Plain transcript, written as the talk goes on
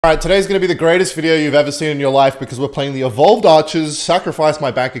Alright, today's going to be the greatest video you've ever seen in your life because we're playing the Evolved Archers, sacrificed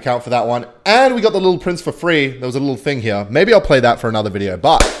my bank account for that one, and we got the Little Prince for free. There was a little thing here. Maybe I'll play that for another video,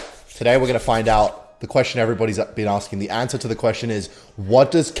 but today we're going to find out the question everybody's been asking. The answer to the question is,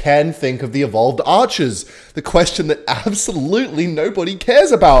 what does Ken think of the Evolved Archers? The question that absolutely nobody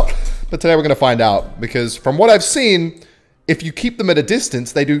cares about. But today we're going to find out, because from what I've seen, if you keep them at a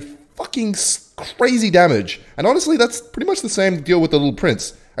distance, they do fucking crazy damage. And honestly, that's pretty much the same deal with the Little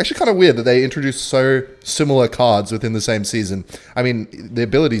Prince. Actually kind of weird that they introduced so similar cards within the same season. I mean, the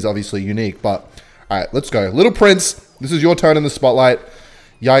ability is obviously unique, but... Alright, let's go. Little Prince, this is your turn in the spotlight.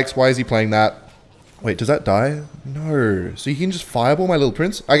 Yikes, why is he playing that? Wait, does that die? No. So you can just fireball my Little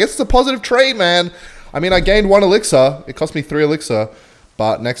Prince? I guess it's a positive trade, man. I mean, I gained 1 elixir. It cost me 3 elixir.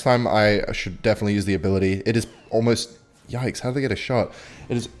 But next time I should definitely use the ability. It is almost... Yikes, how did they get a shot?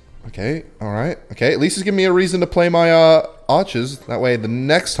 It is... Okay, alright. Okay, at least it's giving me a reason to play my archers. That way, the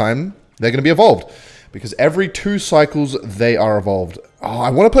next time, they're going to be evolved. Because every 2 cycles, they are evolved. Oh,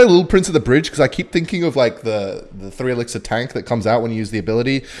 I want to play Little Prince of the Bridge, because I keep thinking of, like, the 3 elixir tank that comes out when you use the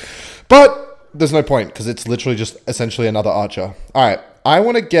ability. But there's no point, because it's literally just essentially another archer. Alright, I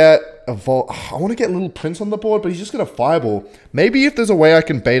want to get Little Prince on the board, but he's just going to fireball. Maybe if there's a way I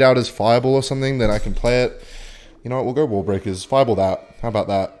can bait out his fireball or something, then I can play it. You know what, we'll go Wall Breakers. Fireball that. How about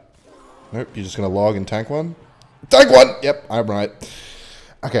that? Nope, you're just going to log and tank one? Tank one! Yep, I'm right.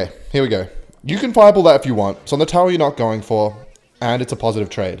 Okay, here we go. You can fireball that if you want. It's on the tower you're not going for, and it's a positive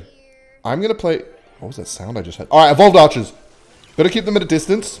trade. I'm going to play... What was that sound I just heard? Alright, Evolved Archers. Better keep them at a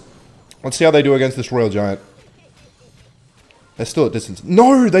distance. Let's see how they do against this Royal Giant. They're still at distance.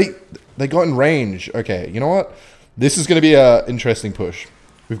 No, they got in range. Okay, you know what? This is going to be an interesting push.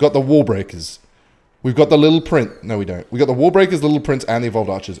 We've got the Wall Breakers. We've got the Little Prince. No, we don't. We got the Wall Breakers, Little Prince, and the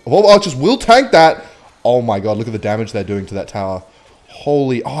Evolved Archers. Evolved Archers will tank that. Oh my god, look at the damage they're doing to that tower.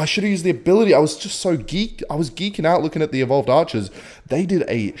 Holy... Oh, I should have used the ability. I was just so geeked. I was geeking out looking at the Evolved Archers. They did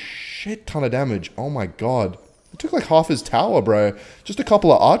a shit ton of damage. Oh my god. It took like half his tower, bro. Just a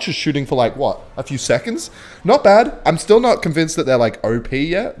couple of archers shooting for like, what? A few seconds? Not bad. I'm still not convinced that they're like OP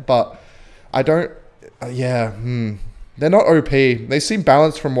yet, but I don't... yeah, They're not OP. They seem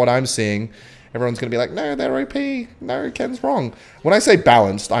balanced from what I'm seeing. Everyone's going to be like, no, they're OP. No, Ken's wrong. When I say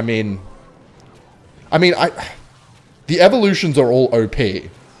balanced, I mean, the evolutions are all OP,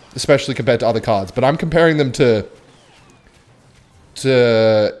 especially compared to other cards, but I'm comparing them to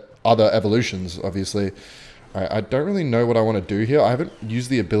other evolutions, obviously. All right, I don't really know what I want to do here. I haven't used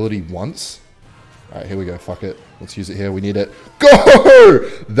the ability once. All right, here we go. Fuck it. Let's use it here. We need it. Go!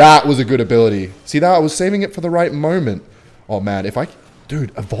 That was a good ability. See that? I was saving it for the right moment. Oh, man. If I...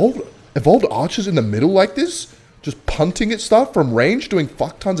 Dude, Evolved Archers in the middle like this, just punting at stuff from range, doing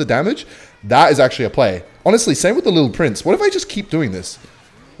fuck tons of damage, that is actually a play. Honestly, same with the Little Prince. What if I just keep doing this?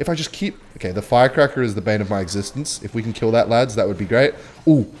 If I just keep... Okay, the Firecracker is the bane of my existence. If we can kill that, lads, that would be great.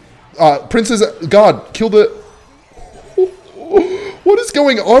 Ooh. Prince's Guard, kill the... What is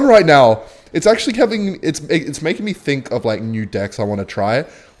going on right now? It's actually having... It's making me think of, like, new decks I want to try.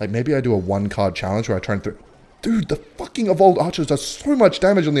 Like, maybe I do a 1-card challenge where I try and throw... Dude, the fucking Evolved Archers does so much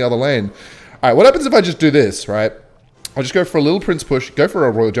damage on the other lane. Alright, what happens if I just do this, right? I'll just go for a Little Prince push. Go for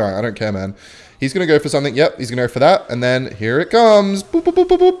a Royal Giant. I don't care, man. He's going to go for something. Yep, he's going to go for that. And then here it comes. Boop, boop, boop,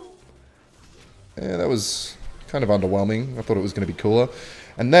 boop, boop. Yeah, that was kind of underwhelming. I thought it was going to be cooler.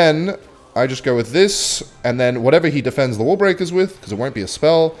 And then I just go with this. And then whatever he defends the Wall Breakers with, because it won't be a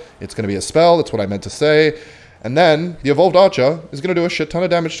spell, it's going to be a spell. That's what I meant to say. And then the Evolved Archer is going to do a shit ton of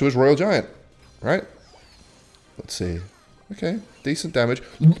damage to his Royal Giant. Right? Let's see. Okay, decent damage.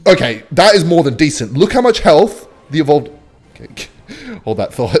 Okay, that is more than decent. Look how much health the Evolved... Okay, hold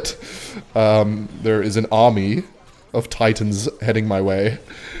that thought. There is an army of Titans heading my way.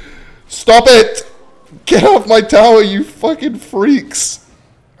 Stop it! Get off my tower, you fucking freaks!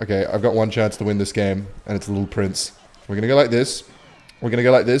 Okay, I've got one chance to win this game, and it's Little Prince. We're gonna go like this. We're gonna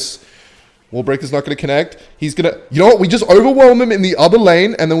go like this. Wall Breaker's not gonna connect. He's gonna... You know what? We just overwhelm him in the other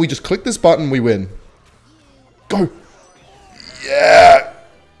lane, and then we just click this button, we win. Go! Yeah!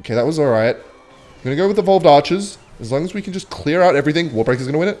 Okay, that was alright. I'm gonna go with Evolved Archers. As long as we can just clear out everything. Wall Breaker's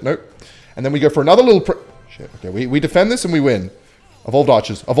gonna win it? Nope. And then we go for another little... Shit, okay, we defend this and we win. Evolved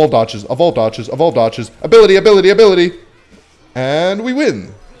Archers, Evolved Archers, Evolved Archers, Evolved Archers. Ability, ability, ability. And we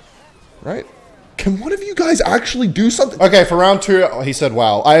win. Right? Can one of you guys actually do something? Okay, for round 2, he said,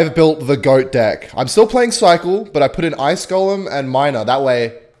 wow, I have built the GOAT deck. I'm still playing Cycle, but I put in Ice Golem and Miner. That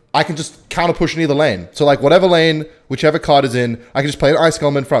way, I can just counter push in either lane. So like whatever lane, whichever card is in, I can just play an Ice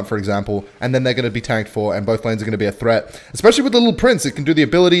Golem in front, for example, and then they're going to be tanked for, and both lanes are going to be a threat. Especially with the Little Prince, it can do the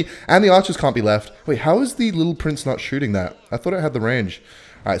ability, and the archers can't be left. Wait, how is the Little Prince not shooting that? I thought it had the range.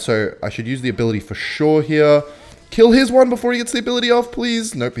 Alright, so I should use the ability for sure here. Kill his one before he gets the ability off,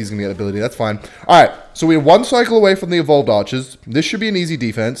 please. Nope, he's going to get ability. That's fine. Alright, so we're one cycle away from the Evolved Archers. This should be an easy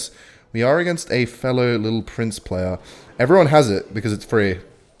defense. We are against a fellow Little Prince player. Everyone has it because it's free.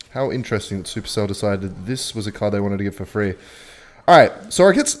 How interesting that Supercell decided this was a card they wanted to give for free. Alright,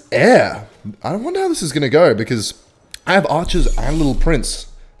 Sora gets Air. I wonder how this is going to go because I have Archers and Little Prince.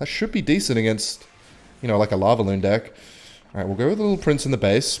 That should be decent against, you know, like a Lava Loon deck. Alright, we'll go with Little Prince in the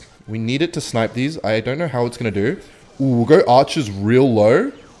base. We need it to snipe these. I don't know how it's going to do. Ooh, we'll go Archers real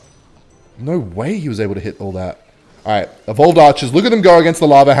low. No way he was able to hit all that. Alright, Evolved Archers. Look at them go against the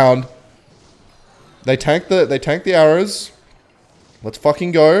Lava Hound. They tank the arrows. Let's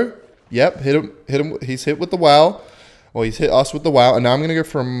fucking go. Yep, hit him. He's hit with the WoW. Well, he's hit us with the WoW. And now I'm going to go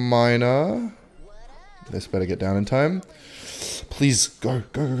for a Miner. This better get down in time. Please, go.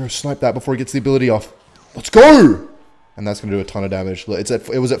 Snipe that before he gets the ability off. Let's go! And that's going to do a ton of damage.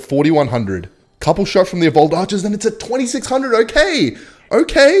 It was at 4,100. Couple shots from the Evolved Archers, then it's at 2,600.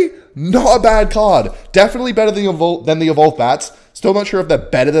 Okay. Not a bad card. Definitely better than the Evolved Bats. Still not sure if they're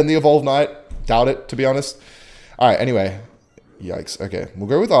better than the Evolved Knight. Doubt it, to be honest. Alright, anyway. Yikes. Okay, we'll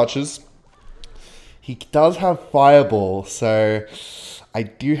go with Archers. He does have Fireball, so I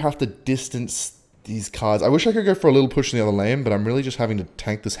do have to distance these cards. I wish I could go for a little push in the other lane, but I'm really just having to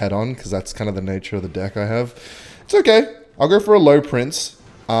tank this head on because that's kind of the nature of the deck I have. It's okay. I'll go for a low Prince.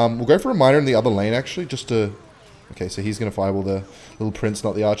 We'll go for a Miner in the other lane, actually, just to... Okay, so he's going to Fireball the Little Prince,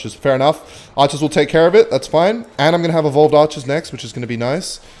 not the Archers. Fair enough. Archers will take care of it. That's fine. And I'm going to have Evolved Archers next, which is going to be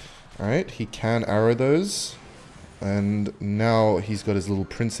nice. Alright, he can arrow those. And now he's got his Little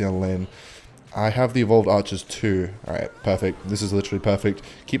Prince in the other lane. I have the Evolved Archers too. Alright, perfect. This is literally perfect.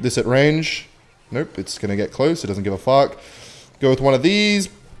 Keep this at range. Nope, it's going to get close. It doesn't give a fuck. Go with one of these.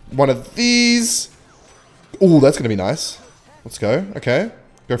 One of these. Ooh, that's going to be nice. Let's go. Okay.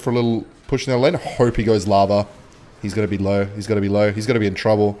 Go for a little push in the lane. Hope he goes Lava. He's going to be low. He's going to be low. He's going to be in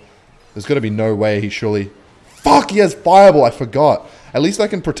trouble. There's going to be no way he surely... Fuck, he has Fireball. I forgot. At least I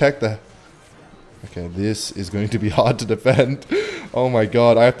can protect the... Okay, this is going to be hard to defend. Oh my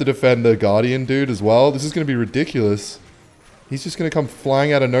god, I have to defend the Guardian dude as well. This is going to be ridiculous. He's just going to come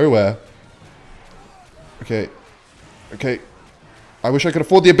flying out of nowhere. Okay. I wish I could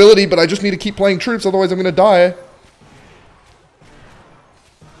afford the ability, but I just need to keep playing troops, otherwise I'm going to die.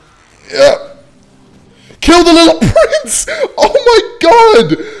 Yeah. Kill the Little Prince! Oh my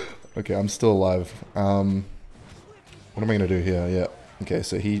god! Okay, I'm still alive. What am I going to do here? Yeah. Okay,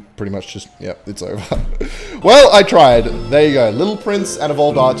 so he pretty much just... Yep, it's over. Well, I tried. There you go. Little Prince and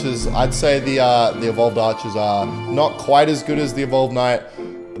Evolved Archers. I'd say the Evolved Archers are not quite as good as the Evolved Knight,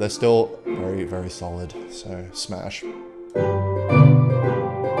 but they're still very, very solid. So, smash.